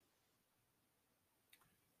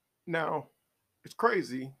Now, it's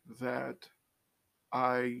crazy that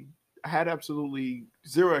I had absolutely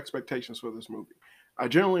zero expectations for this movie. I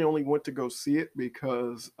generally only went to go see it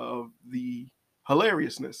because of the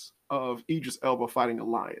hilariousness of Idris Elba fighting a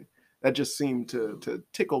lion. That just seemed to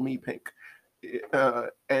tickle me pink.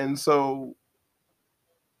 And so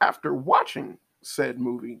after watching said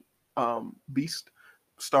movie, Beast,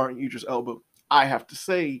 starring Idris Elba, I have to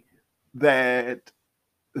say that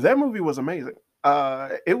that movie was amazing.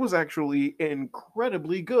 It was actually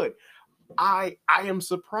incredibly good. I am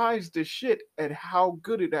surprised as shit at how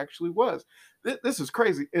good it actually was. This is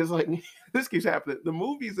crazy. It's like this keeps happening. The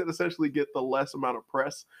movies that essentially get the less amount of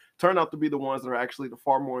press turn out to be the ones that are actually the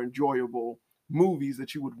far more enjoyable movies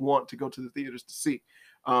that you would want to go to the theaters to see.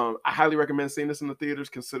 I highly recommend seeing this in the theaters,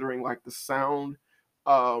 considering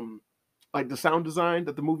um, like the sound design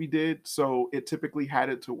that the movie did. So it typically had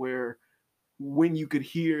it to where when you could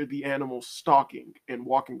hear the animals stalking and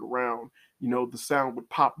walking around, the sound would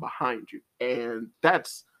pop behind you. And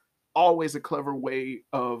that's always a clever way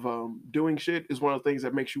of doing shit. Is one of the things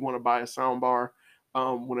that makes you want to buy a sound bar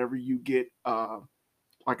whenever you get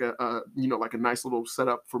like like a nice little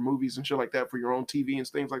setup for movies and shit like that for your own TV and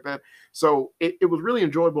things like that. So it was really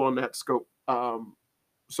enjoyable in that scope. And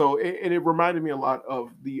it reminded me a lot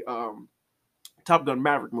of the Top Gun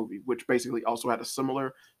Maverick movie, which basically also had a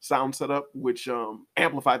similar sound setup, which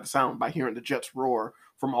amplified the sound by hearing the jets roar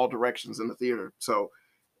from all directions in the theater. So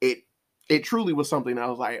it it truly was something that I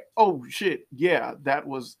was like, oh shit, yeah, that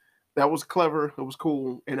was clever, it was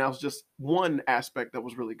cool, and that was just one aspect that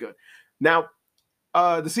was really good. Now,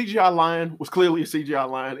 the CGI lion was clearly a CGI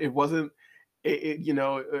lion. It wasn't.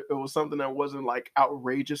 It was something that wasn't like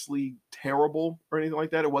outrageously terrible or anything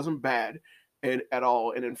like that. It wasn't bad, and at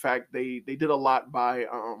all. And in fact, they did a lot by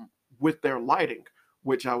with their lighting,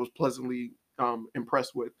 which I was pleasantly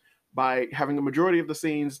impressed with. By having a majority of the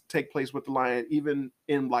scenes take place with the lion, even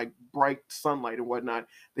in like bright sunlight and whatnot,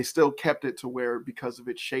 they still kept it to where, because of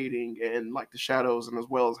its shading and like the shadows, and as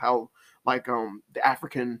well as how like the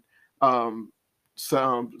African um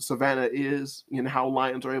some savannah is, and how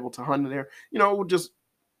lions are able to hunt in there. It would just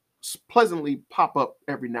pleasantly pop up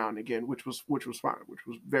every now and again, which was fine, which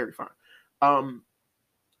was very fine. Um,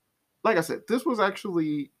 like I said, this was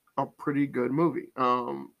actually a pretty good movie.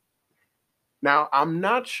 Now I'm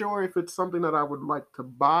not sure if it's something that I would like to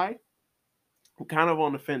buy. I'm kind of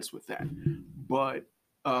on the fence with that, but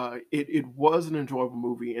it was an enjoyable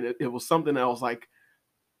movie, and it was something that I was like,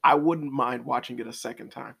 I wouldn't mind watching it a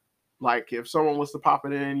second time. Like if someone was to pop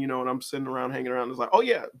it in, and I'm sitting around hanging around, it's like, oh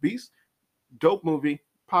yeah, Beast, dope movie,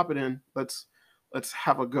 pop it in. Let's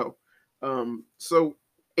have a go. So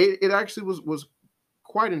it actually was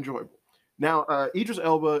quite enjoyable. Now, Idris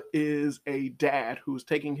Elba is a dad who's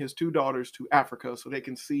taking his two daughters to Africa so they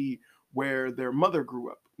can see where their mother grew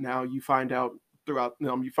up. Now, you find out in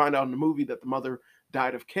the movie that the mother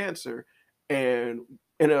died of cancer, and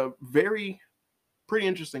in a very pretty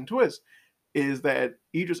interesting twist is that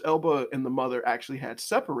Idris Elba and the mother actually had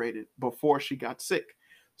separated before she got sick.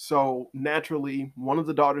 So naturally, one of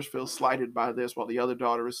the daughters feels slighted by this, while the other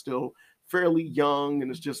daughter is still fairly young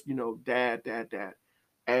and is just, dad, dad, dad.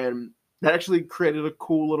 And that actually created a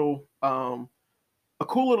cool little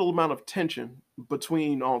amount of tension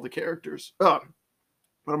between all the characters. But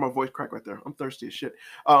my voice cracked right there. I'm thirsty as shit.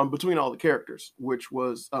 Between all the characters, which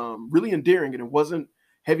was really endearing, and it wasn't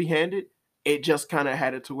heavy-handed. It just kind of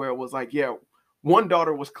had it to where it was like, yeah, one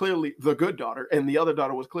daughter was clearly the good daughter, and the other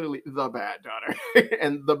daughter was clearly the bad daughter,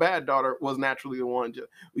 and the bad daughter was naturally the one just,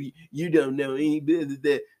 you don't know any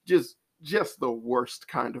just the worst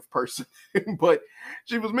kind of person. But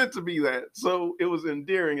she was meant to be that, so it was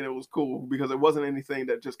endearing and it was cool because it wasn't anything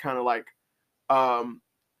that just kind of like um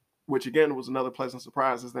which again was another pleasant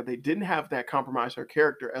surprise, is that they didn't have that compromise her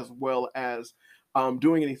character, as well as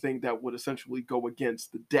doing anything that would essentially go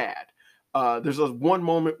against the dad. There's just one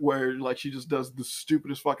moment where like she just does the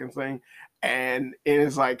stupidest fucking thing, and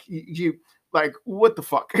it's like you like what the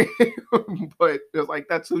fuck, but it's like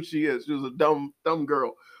that's who she is. She was a dumb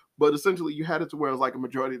girl. But essentially, you had it to where it was like a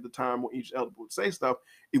majority of the time when each elder would say stuff,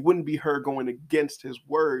 it wouldn't be her going against his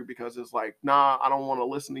word, because it's like, nah, I don't want to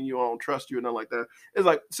listen to you, I don't trust you, and nothing like that. It's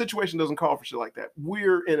like situation doesn't call for shit like that.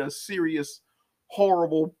 We're in a serious,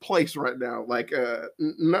 horrible place right now. Like,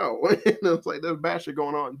 no, it's like there's bad shit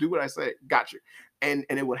going on. Do what I say. Got you, and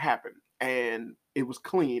it would happen, and it was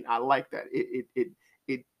clean. I like that. It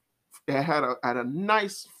had a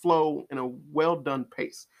nice flow and a well done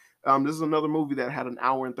pace. This is another movie that had an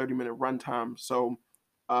hour and 30-minute runtime, so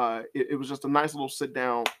it was just a nice little sit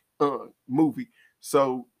down movie.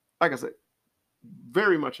 So, like I said,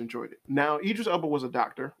 very much enjoyed it. Now, Idris Elba was a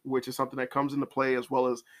doctor, which is something that comes into play as well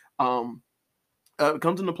as um,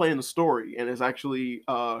 comes into play in the story, and is actually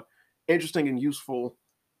interesting and useful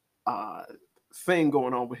uh, thing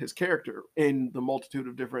going on with his character in the multitude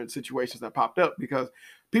of different situations that popped up because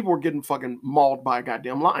people were getting fucking mauled by a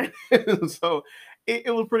goddamn lion. So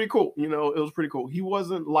it was pretty cool. You know, it was pretty cool. He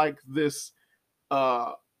wasn't like this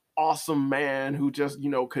uh awesome man who just, you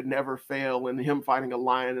know, could never fail, and him fighting a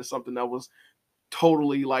lion is something that was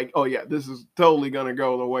totally like, oh yeah, this is totally gonna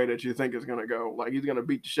go the way that you think it's gonna go. Like he's gonna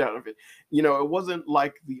beat the shit out of it. You know, it wasn't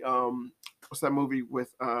like the what's that movie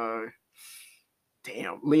with Liam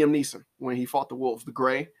Neeson when he fought the wolves, The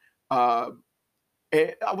Gray. Uh,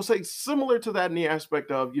 and I would say similar to that in the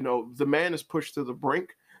aspect of, you know, the man is pushed to the brink,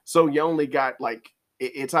 so you only got like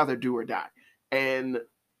it's either do or die. And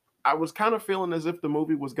I was kind of feeling as if the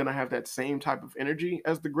movie was going to have that same type of energy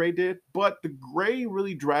as The Gray did, but The Gray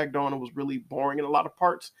really dragged on and was really boring in a lot of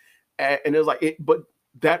parts. And it was like but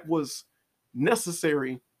that was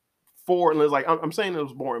necessary for, and it's like I'm saying it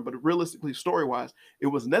was boring, but realistically, story wise, it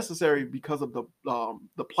was necessary because of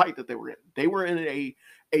the plight that they were in. They were in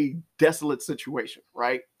a desolate situation,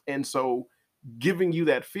 right? And so giving you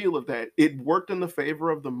that feel of that, it worked in the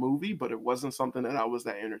favor of the movie, but it wasn't something that I was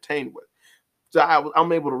that entertained with. So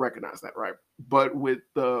I'm able to recognize that, right? But with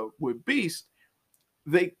Beast,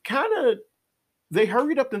 they kind of they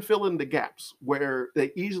hurried up and filled in the gaps where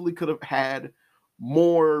they easily could have had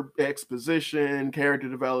more exposition, character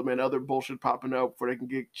development, other bullshit popping up where they can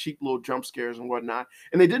get cheap little jump scares and whatnot.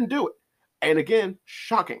 And they didn't do it. And again,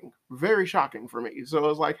 shocking, very shocking for me. So I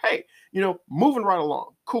was like, hey, you know, moving right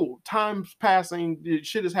along. Cool. Time's passing,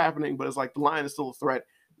 shit is happening, but it's like the lion is still a threat.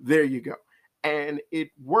 There you go. And it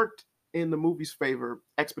worked in the movie's favor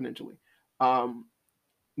exponentially. Um,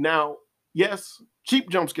 Now, yes, cheap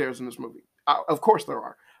jump scares in this movie. Of course there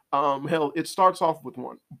are. Hell, it starts off with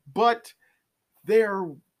one, but they're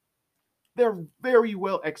they're very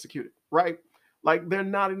well executed, right? Like they're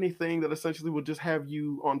not anything that essentially will just have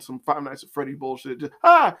you on some Five Nights at Freddy bullshit. Just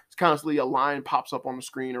it's constantly a line pops up on the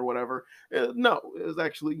screen or whatever. No, it's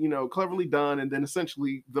actually, you know, cleverly done, and then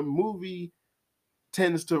essentially the movie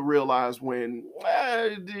tends to realize when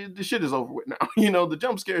the shit is over with now. You know, the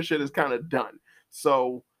jump scare shit is kind of done.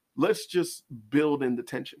 So let's just build in the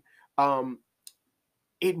tension. Um,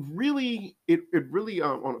 it really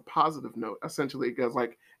on a positive note, essentially, because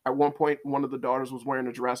like at one point one of the daughters was wearing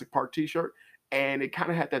a Jurassic Park t-shirt, and it kind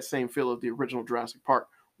of had that same feel of the original Jurassic Park,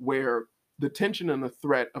 where the tension and the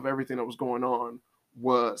threat of everything that was going on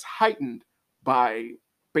was heightened by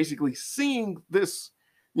basically seeing this,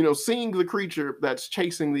 you know, seeing the creature that's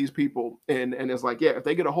chasing these people, and it's like, yeah, if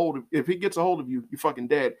they get a hold of, if he gets a hold of you, you're fucking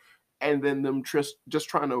dead. And then them just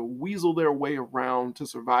trying to weasel their way around to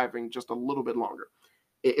surviving just a little bit longer.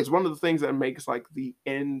 It's one of the things that makes like the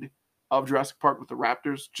end of Jurassic Park with the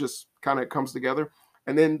Raptors just kind of comes together.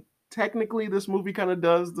 And then technically, this movie kind of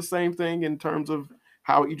does the same thing in terms of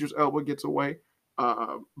how Idris Elba gets away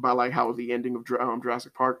by like how the ending of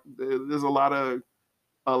Jurassic Park. There's a lot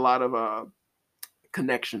of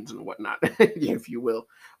connections and whatnot, if you will.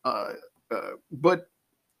 But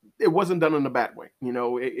it wasn't done in a bad way. You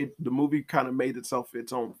know, the movie kind of made itself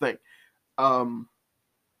its own thing. Um,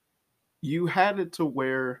 you had it to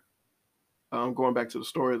where, going back to the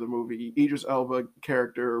story of the movie, Idris Elba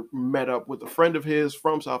character met up with a friend of his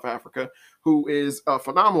from South Africa who is a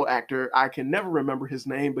phenomenal actor. I can never remember his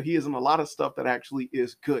name, but he is in a lot of stuff that actually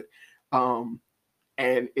is good. Um,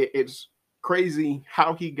 and it's crazy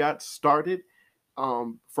how he got started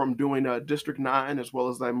from doing District 9 as well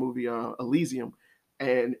as that movie Elysium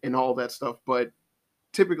and all that stuff. But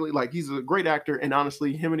typically, like, he's a great actor, and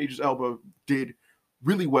honestly, him and Idris Elba did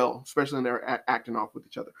really well, especially in their acting off with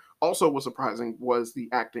each other. Also, what's surprising was the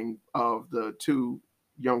acting of the two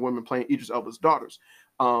young women playing Idris Elba's daughters.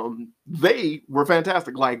 They were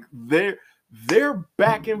fantastic. Like their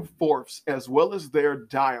back and forths as well as their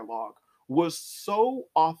dialogue was so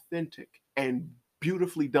authentic and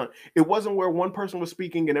beautifully done. It wasn't where one person was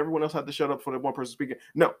speaking and everyone else had to shut up for the one person speaking.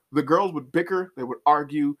 No, the girls would bicker, they would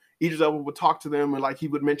argue. Idris Elba would talk to them, and like he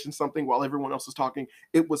would mention something while everyone else is talking.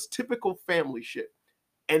 It was typical family shit,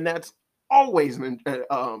 and that's always an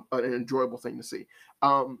enjoyable thing to see.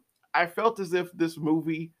 Um, I felt as if this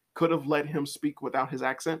movie could have let him speak without his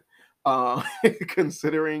accent, uh,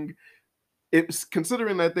 considering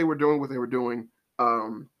considering that they were doing what they were doing.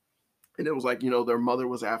 And it was like, you know, their mother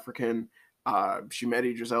was African. She met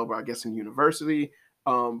Idris Elba, I guess, in university.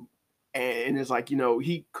 Um, and it's like, you know,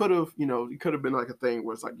 he could have been like a thing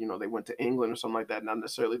where it's like, you know, they went to England or something like that. Not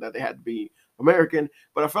necessarily that they had to be American,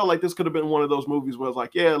 but I felt like this could have been one of those movies where it's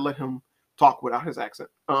like, yeah, let him talk without his accent.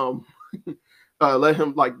 let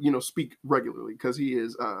him like speak regularly because he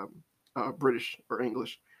is British or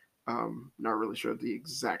English. Not really sure the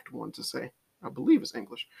exact one to say. I believe it's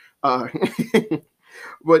English. Uh,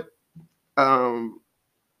 but um,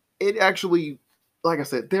 it actually, like I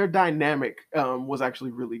said, their dynamic was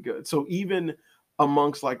actually really good. So even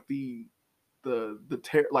amongst like the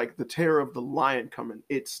terror of the lion coming,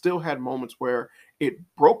 it still had moments where it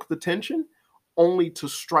broke the tension, only to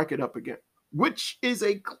strike it up again, which is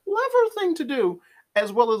a clever thing to do,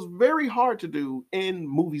 as well as very hard to do in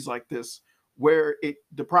movies like this, where it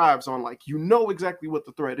deprives on like exactly what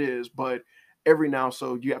the threat is, but every now and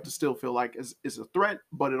so you have to still feel like it's a threat,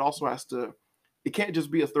 but it also has to. It can't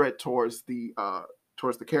just be a threat towards the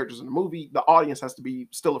characters in the movie. The audience has to be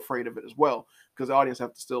still afraid of it as well, because the audience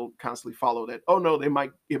have to still constantly follow that. Oh no, it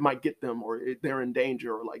might get them, or they're in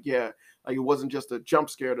danger, or like yeah, like it wasn't just a jump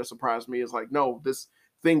scare that surprised me. It's like no, this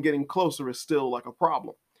thing getting closer is still like a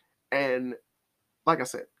problem. And like I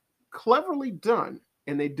said, cleverly done,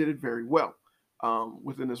 and they did it very well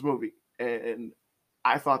within this movie. And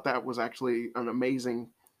I thought that was actually uh, an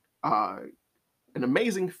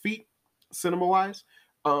amazing feat cinema wise.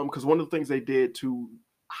 Because one of the things they did to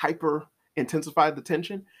hyper intensify the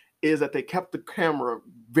tension is that they kept the camera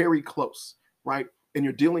very close, right? And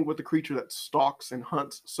you're dealing with a creature that stalks and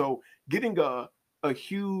hunts. So getting a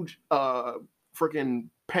huge freaking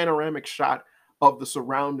panoramic shot of the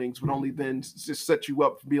surroundings would only then just set you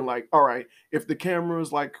up for being like, all right, if the camera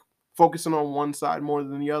is like focusing on one side more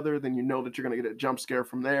than the other, then you know that you're going to get a jump scare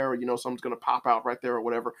from there, or something's going to pop out right there or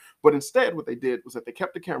whatever. But instead, what they did was that they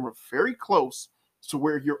kept the camera very close to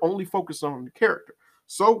where you're only focused on the character.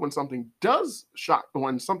 So when something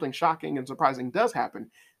shocking and surprising does happen,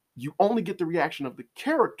 you only get the reaction of the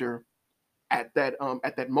character at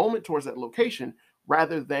that moment towards that location,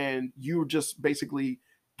 rather than you just basically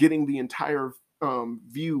getting the entire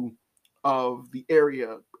view of the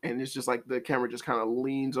area, and it's just like the camera just kind of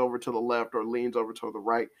leans over to the left or leans over to the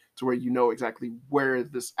right to where you know exactly where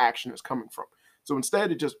this action is coming from. So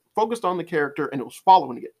instead, it just focused on the character and it was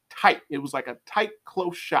following it tight. It was like a tight,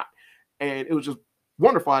 close shot, and it was just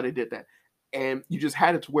wonderful how they did that. And you just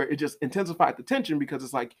had it to where it just intensified the tension, because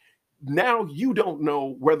it's like now you don't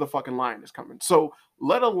know where the fucking lion is coming. So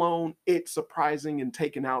let alone it surprising and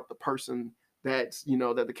taking out the person that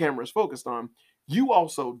the camera is focused on. You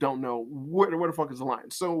also don't know where the fuck is the lion.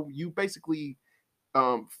 So you basically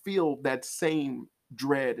feel that same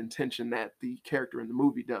dread and tension that the character in the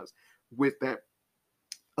movie does with that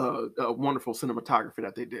wonderful cinematography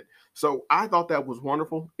that they did. So I thought that was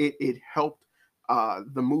wonderful. It helped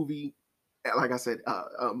the movie, like I said,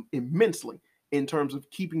 immensely in terms of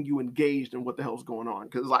keeping you engaged in what the hell's going on.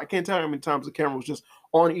 Because I can't tell you how many times the camera was just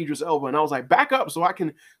on Idris Elba, and I was like, back up so I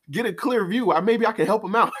can get a clear view. Maybe I can help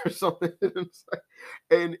him out or something.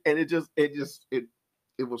 And it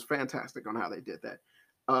was fantastic on how they did that.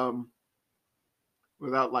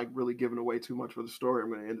 Without like really giving away too much for the story, I'm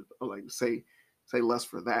going to end like say less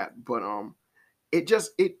for that. But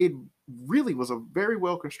it really was a very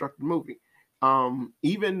well constructed movie.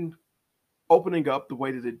 Even opening up the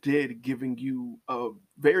way that it did, giving you a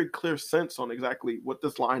very clear sense on exactly what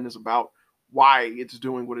this line is about, why it's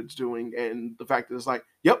doing what it's doing, and the fact that it's like,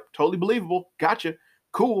 yep, totally believable, gotcha,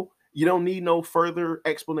 cool. You don't need no further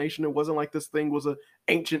explanation. It wasn't like this thing was an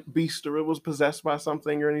ancient beast or it was possessed by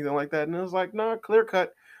something or anything like that. And it was like, nah, clear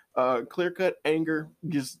cut anger,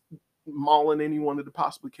 just mauling anyone that it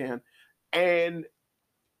possibly can. And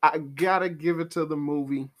I gotta give it to the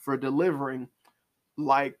movie for delivering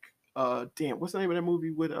like damn, what's the name of that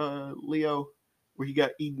movie with Leo where he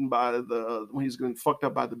got eaten by the when he's getting fucked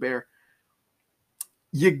up by the bear?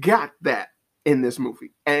 You got that in this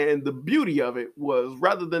movie. And the beauty of it was,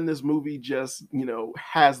 rather than this movie just,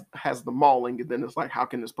 has the mauling, and then it's like, how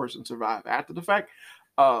can this person survive after the fact?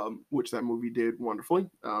 Which that movie did wonderfully,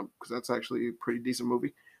 because that's actually a pretty decent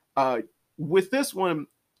movie. With this one,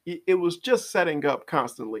 it was just setting up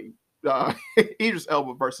constantly Idris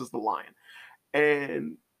Elba versus the lion.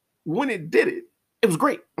 And when it did it, it was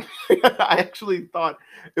great. I actually thought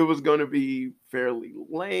it was going to be fairly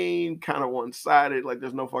lame, kind of one-sided, like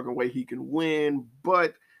there's no fucking way he can win.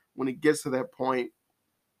 But when it gets to that point,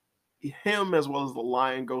 him as well as the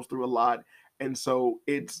lion goes through a lot, and so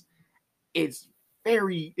it's it's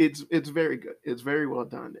very good. It's very well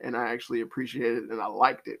done, and I actually appreciate it, and I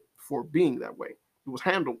liked it for being that way. It was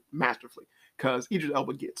handled masterfully because Idris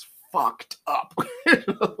Elba gets fucked up.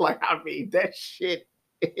 Like, I mean, that shit,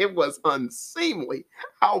 it was unseemly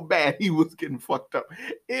how bad he was getting fucked up.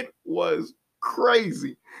 It was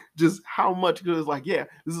crazy just how much, because it was like, yeah,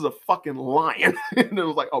 this is a fucking lion. And it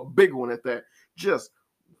was like a big one at that. Just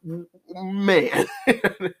man.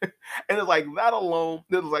 And it's like that alone,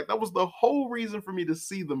 it was like that was the whole reason for me to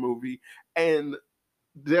see the movie. And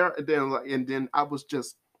then I was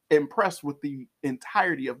just impressed with the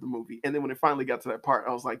entirety of the movie. And then when it finally got to that part,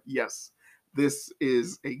 I was like, yes, this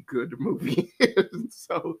is a good movie.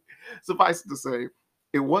 So suffice it to say,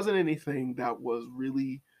 it wasn't anything that was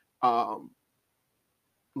really um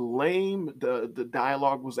lame. The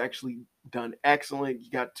dialogue was actually done excellent.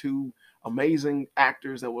 You got two amazing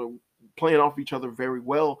actors that were playing off each other very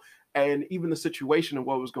well, and even the situation and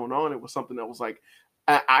what was going on, it was something that was like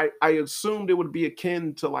I assumed it would be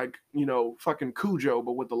akin to like fucking Cujo,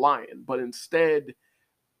 but with the lion. But instead,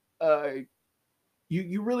 uh,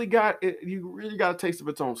 you really got it, you really got a taste of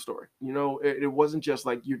its own story. It wasn't just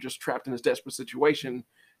like you're just trapped in this desperate situation.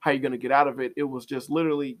 How you going to get out of it? It was just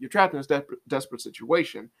literally you're trapped in this desperate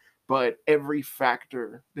situation, but every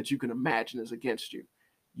factor that you can imagine is against you.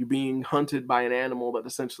 You're being hunted by an animal that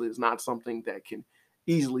essentially is not something that can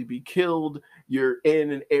easily be killed. You're in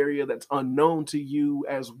an area that's unknown to you,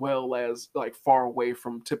 as well as like far away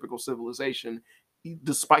from typical civilization,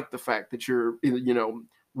 despite the fact that you're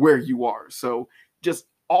where you are. So just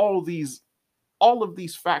all of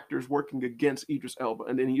these factors working against Idris Elba.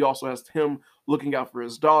 And then he also has him looking out for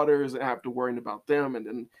his daughters and have to worrying about them. And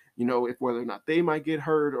then, if whether or not they might get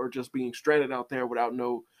hurt or just being stranded out there without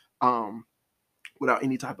um, without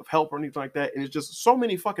any type of help or anything like that. And it's just so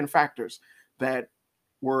many fucking factors that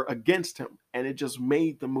were against him. And it just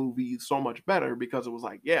made the movie so much better because it was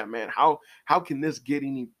like, yeah, man, how can this get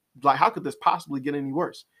any, like, how could this possibly get any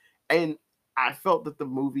worse? And I felt that the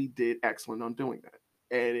movie did excellent on doing that.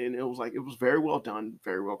 And it was like it was very well done,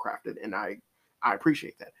 very well crafted, and I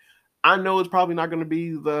appreciate that. I know it's probably not going to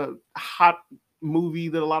be the hot movie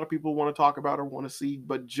that a lot of people want to talk about or want to see,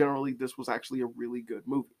 but generally this was actually a really good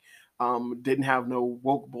movie. Didn't have no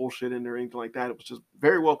woke bullshit in there or anything like that. It was just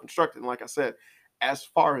very well constructed. And like I said, as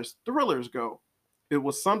far as thrillers go, it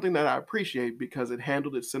was something that I appreciate because it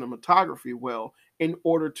handled its cinematography well in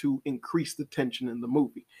order to increase the tension in the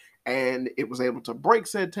movie. And it was able to break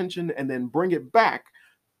said tension and then bring it back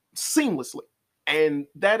seamlessly. And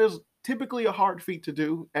that is typically a hard feat to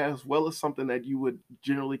do, as well as something that you would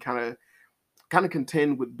generally kind of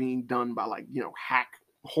contend with being done by like hack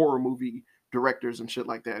horror movie directors and shit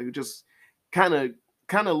like that, who just kind of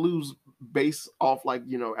lose base off like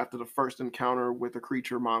after the first encounter with a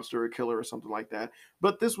creature, monster, a killer, or something like that.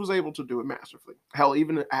 But this was able to do it masterfully. Hell,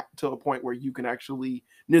 even to a point where you can actually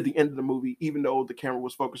near the end of the movie, even though the camera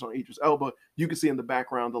was focused on Idris Elba, you can see in the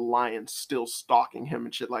background the lion still stalking him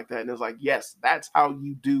and shit like that. And it's like, yes, that's how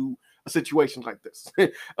you do a situation like this.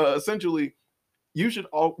 Essentially, you should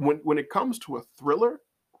all when it comes to a thriller,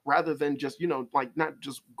 rather than just like not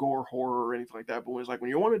just gore horror or anything like that, but when it's like when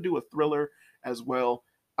you want to do a thriller as well,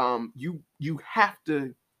 you have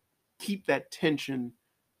to keep that tension,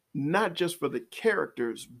 not just for the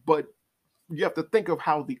characters, but you have to think of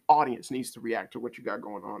how the audience needs to react to what you got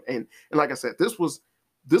going on. And like I said, this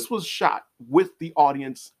was shot with the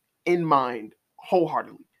audience in mind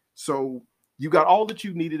wholeheartedly. So you got all that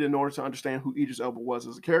you needed in order to understand who Idris Elba was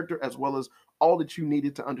as a character, as well as all that you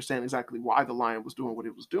needed to understand exactly why the lion was doing what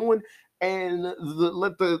it was doing, and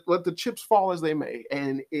let the chips fall as they may.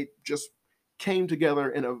 And it just came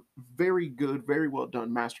together in a very good, very well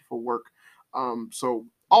done, masterful work. So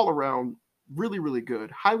all around, really, really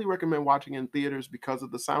good. Highly recommend watching in theaters because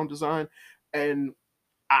of the sound design. And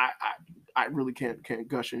I really can't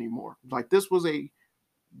gush anymore. Like this was a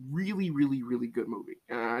really, really, really good movie.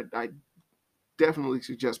 And I definitely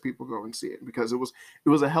suggest people go and see it because it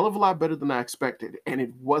was a hell of a lot better than I expected, and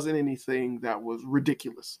it wasn't anything that was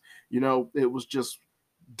ridiculous. It was just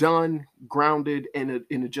done, grounded, and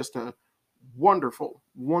just a wonderful,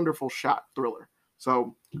 wonderful shot thriller.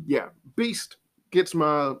 So yeah, Beast gets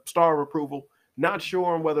my star of approval. Not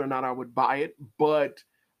sure on whether or not I would buy it, but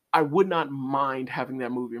I would not mind having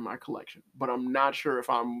that movie in my collection. But I'm not sure if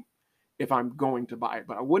I'm going to buy it.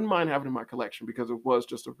 But I wouldn't mind having it in my collection because it was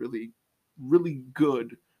just a really, really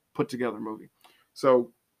good put together movie.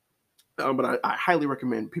 So, but I highly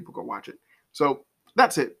recommend people go watch it. So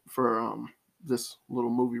that's it for this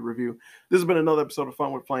little movie review. This has been another episode of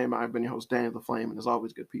Fun with Flame. I've been your host, Daniel the Flame, and as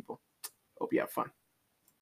always, good people. Hope you have fun.